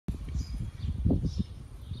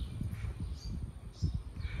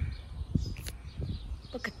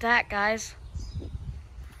Look at that, guys.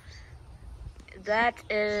 That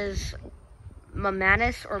is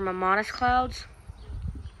Mammatus or Mammatus clouds.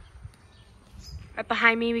 Right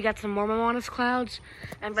behind me, we got some more Mammatus clouds,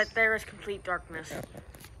 and right there is complete darkness.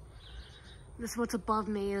 This is what's above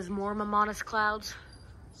me is more Mammatus clouds.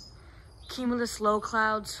 Cumulus low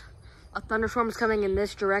clouds. A thunderstorm is coming in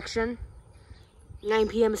this direction. 9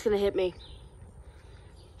 p.m. is gonna hit me.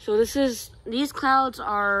 So these clouds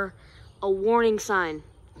are a warning sign.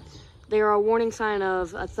 They are a warning sign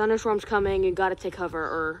of a thunderstorm's coming, you gotta take cover,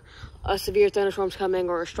 or a severe thunderstorm's coming,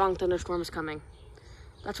 or a strong thunderstorm is coming.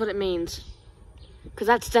 That's what it means. Because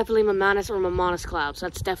that's definitely Mammatus or Mammatus clouds.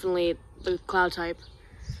 That's definitely the cloud type.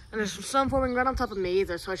 And there's some sun forming right on top of me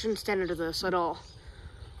either, so I shouldn't stand under this at all.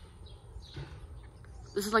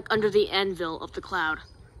 This is like under the anvil of the cloud.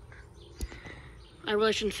 I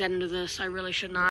really shouldn't stand under this. I really should not.